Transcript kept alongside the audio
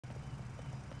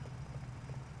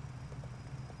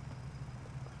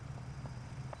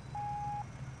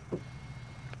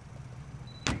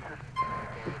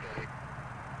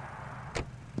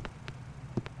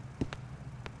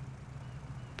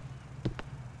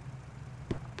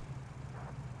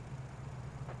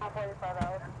45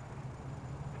 hours.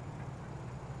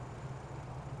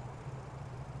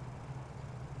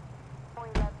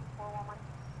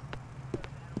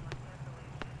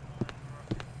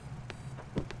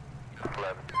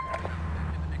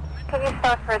 Can you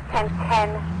start for 1010?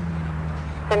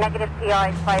 The negative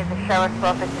PI by the Sheriff's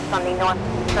Office is on the North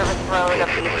Service Road of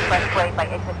the Expressway by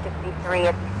exit 53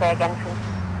 at the SAG entrance.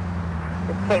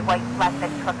 It's a white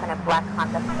flatbed truck and a black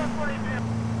Honda.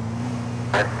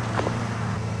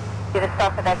 Do the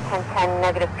stop at that 1010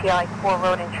 negative PI 4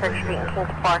 Road in Church Street in Kings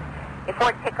Park. A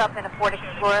Ford pickup and a Ford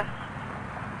Explorer.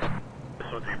 This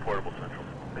one's the Portable Central.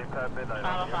 They pad midnight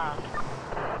on here.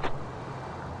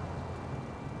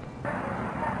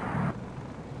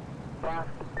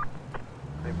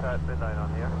 They pad midnight on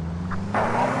here.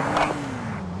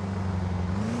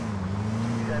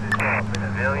 You guys is in a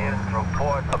million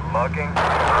report of mugging.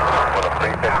 What a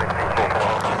 350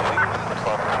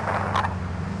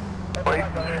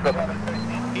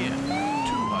 In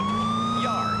 200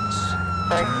 yards.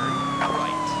 Turn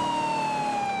right.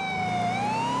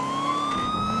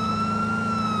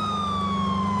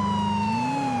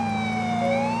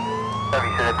 Have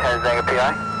you seen a 10 Zanga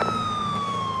PI?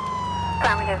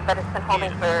 Affirmative, but it's been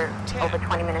holding for over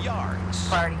 20 minutes. Yards.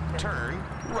 Priority. Turn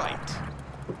right.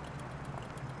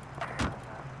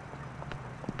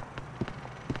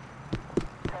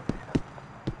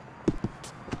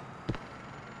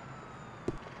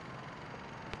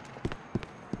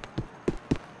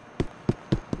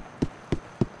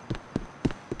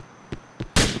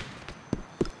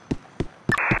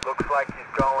 Looks like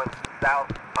he's going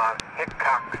south on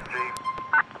Hickok Street.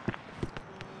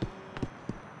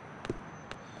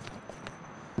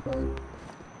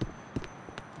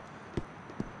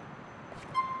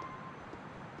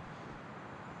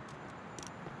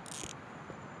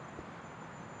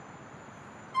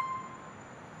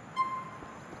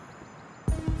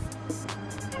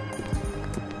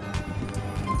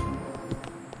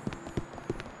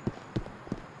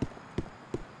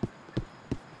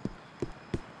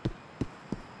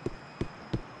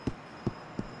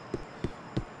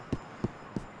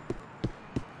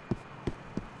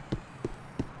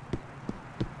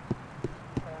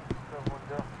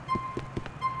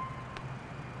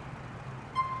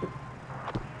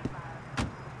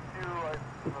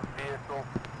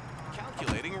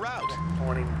 Calculating route.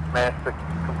 Morning, Master.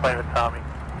 Complain with Tommy.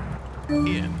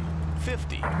 In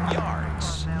 50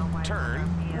 yards. Turn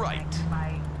right.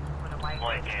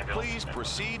 Please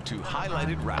proceed to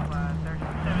highlighted route.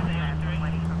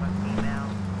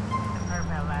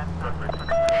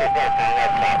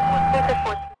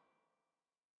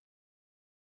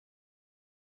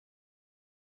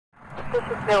 This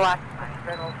is Bill Watson.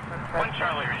 One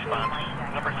Charlie response.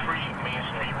 Number 3, Main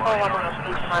Street. Oh, I'm on the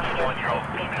street, One-year-old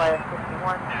by female.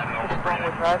 51. What's wrong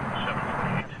with us?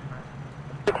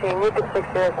 748. You can 6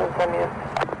 years and send me a...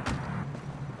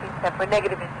 Except for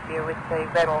negative interview with the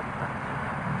red old.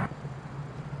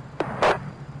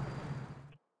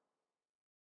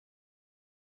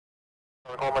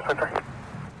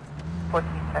 14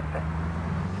 sector.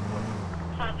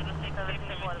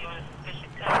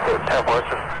 10 West,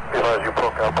 just realized you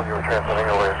broke up when you were transmitting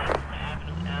earlier.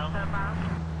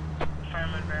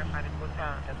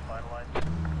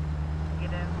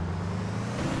 Get in.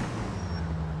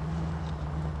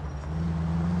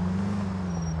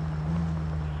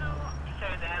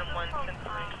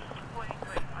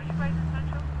 Are you guys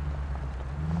essential?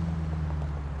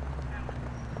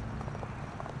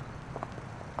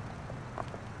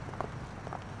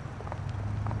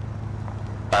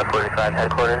 545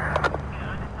 headquarters.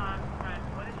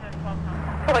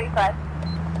 45.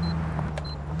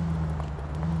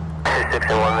 26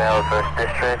 and 1 mile, 1st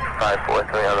District,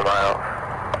 543 on the mile.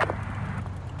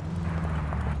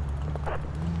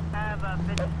 I have a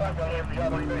business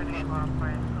family going to the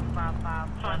conference.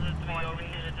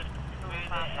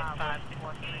 255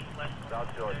 South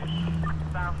George.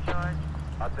 South George.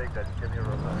 I'll take that. Just give me a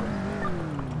room number.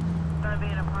 It's going to be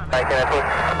an apartment. Thank you, Anthony. So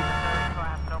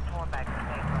I have no callback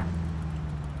today.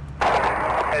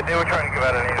 Hey, they were trying to give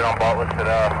out an agent on ball listed, so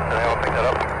they won't pick that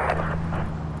up.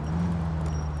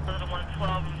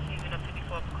 112 receiving a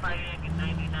 54 cardiac at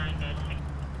 99-6.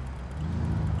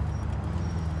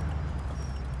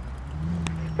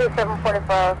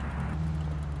 2745.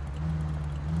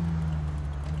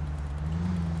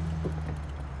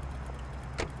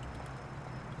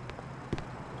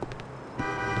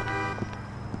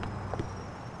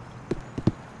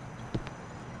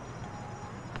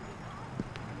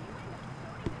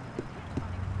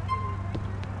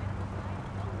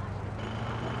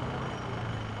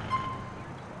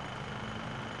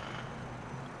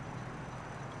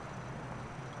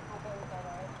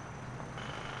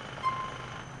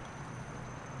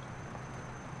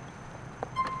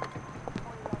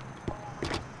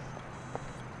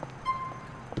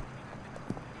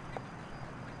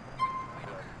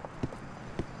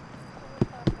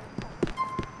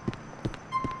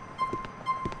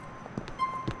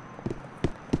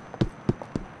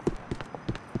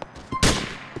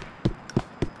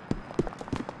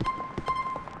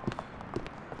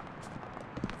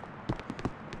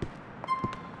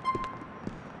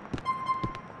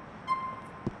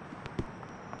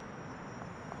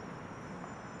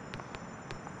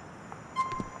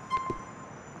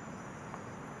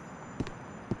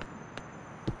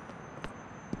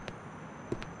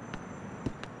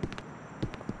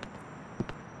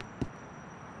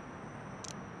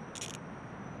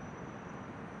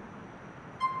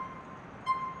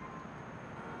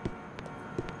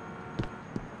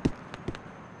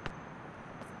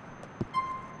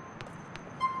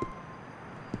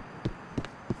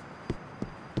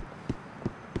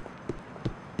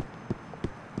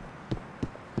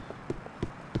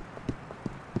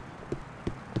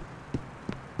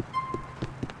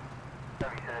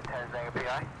 10's negative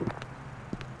PI.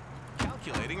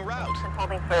 Calculating route. Been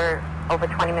holding for over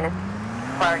 20 minutes.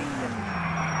 Priority 2.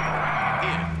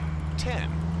 In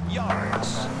 10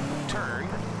 yards. Turn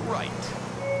right.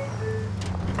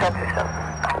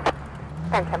 10-7.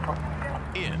 10 tempo.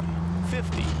 In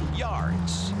 50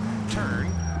 yards.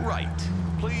 Turn right.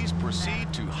 Please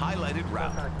proceed to highlighted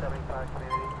route. 75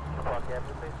 community. Block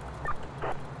after, please.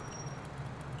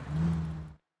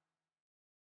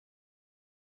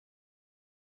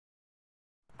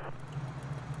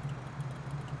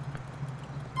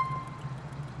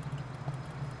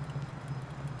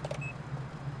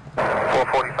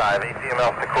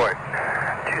 ACML to court,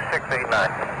 2689.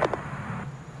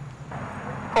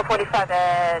 445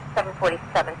 at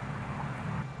 747.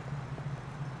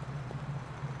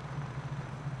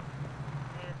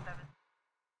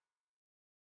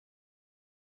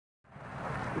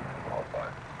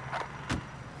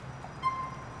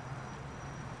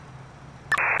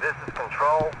 This is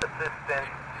control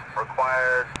assistance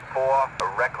required for a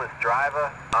reckless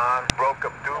driver on Broke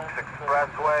Up Dukes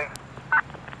Expressway.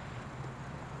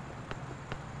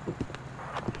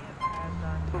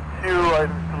 Two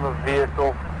items from a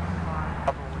vehicle,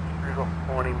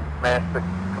 warning master,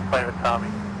 complaint of Tommy.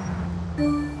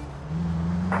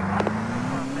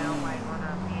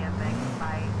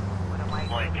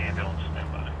 Blank ambulance, stand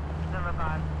by.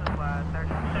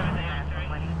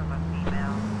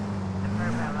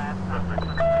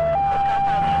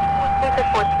 Take the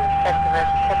 14 sector,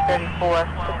 1034,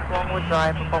 6 Longwood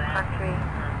Drive, Bow Country.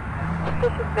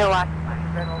 This is Bill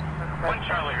Reynolds. Point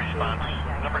Charlie response.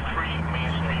 Number 3, Main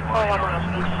Street, Oh, I'm on a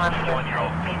speed marker.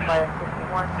 1-year-old female. By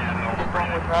 51,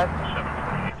 Longwood Drive.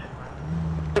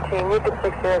 748. You can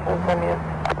 6 years and send me a...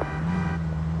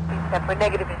 Except for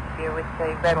negative interview with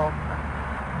the Reynolds.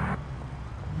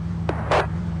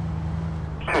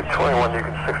 221, you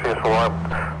can 6 years alarm.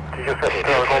 Did you just have to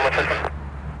go my second?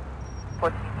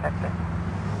 14 sector.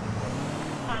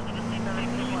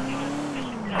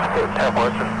 10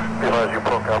 words, just realized you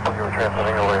broke up when you were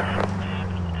transmitting earlier.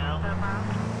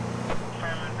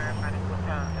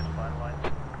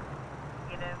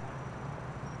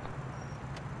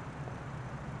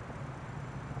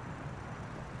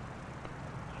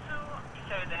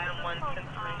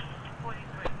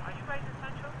 Are you guys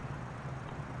essential?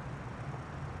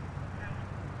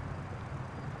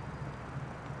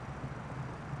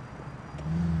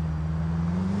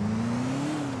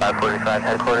 545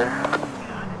 headquarters.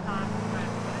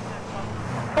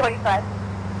 45.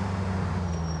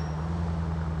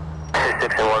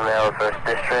 6 and 1 now, first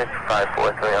district,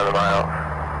 543 on the mile.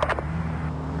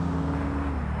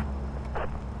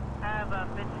 I have a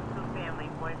 52 family,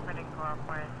 boyfriend and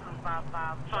girlfriend,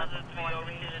 255,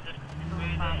 743,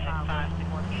 255,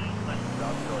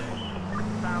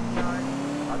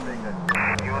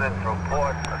 Units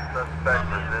report a suspect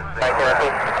resisting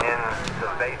in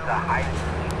Cerveza Heights.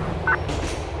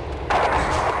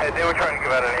 Hey, they were trying to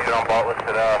give out an agent on vault listed,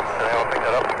 so they don't pick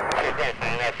that up.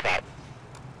 That's that.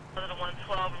 Other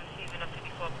 112, receiving a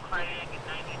 54 cardiac at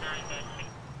 99-6.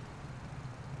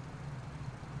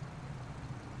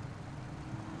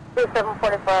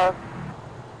 2745.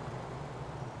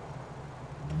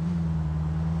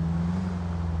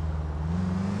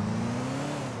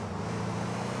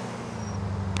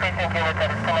 Precinct unit that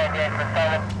is 1098 for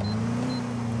silent.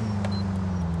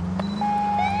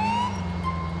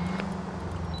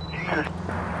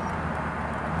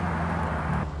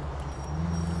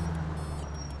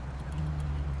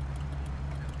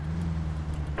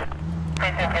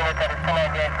 Precinct unit that is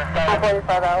 1098 for silent.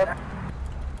 45 hours.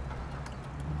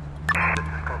 This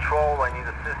is control. I need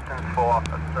assistance for a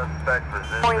suspect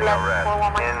resisting arrest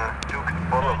in Dukes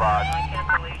Boulevard.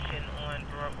 Cancellation on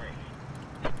Broadway.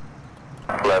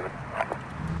 11.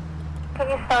 Can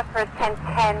you start for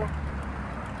 1010?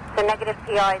 The negative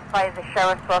PI is by the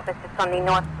Sheriff's Office. It's on the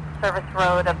North Service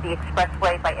Road of the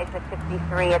Expressway by exit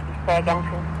 53 at the SAG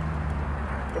entrance.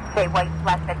 It's a white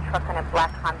flatbed truck and a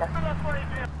black Honda.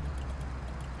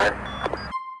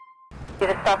 Did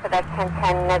a stop for that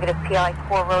 1010 negative PI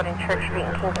 4 Road in Church Street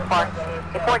in Kings Park.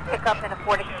 A Ford pickup and a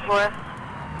Ford Explorer.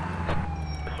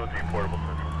 This one's the portable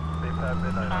central. They have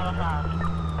midnight.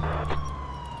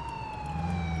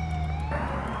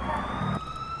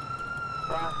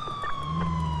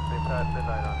 They've had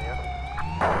midnight on here.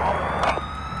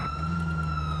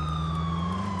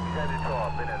 He's headed tall,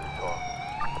 been headed tall.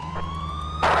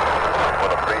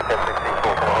 103, 1016,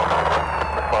 full call.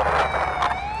 Response.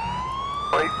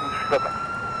 Wait, slipping.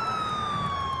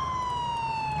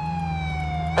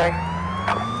 Sorry.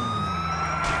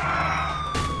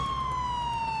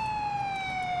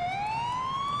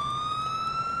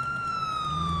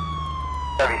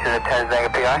 Heavy to the 10s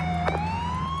negative PI?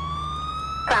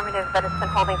 Affirmative, but it's been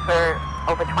holding for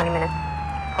over 20 minutes.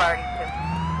 Priority 2.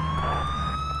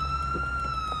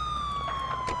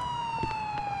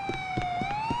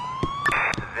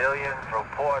 Civilians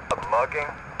report a mugging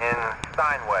in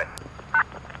Steinway.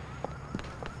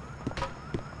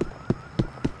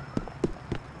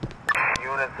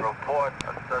 Units report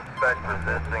a suspect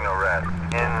resisting arrest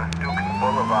in Dukes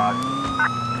Boulevard.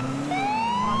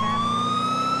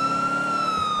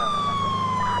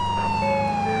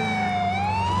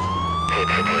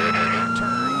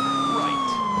 Turn right.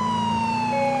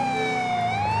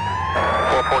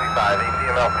 445,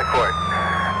 ACML to court.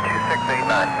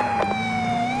 2689.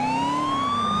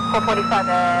 445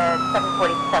 at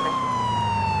 747.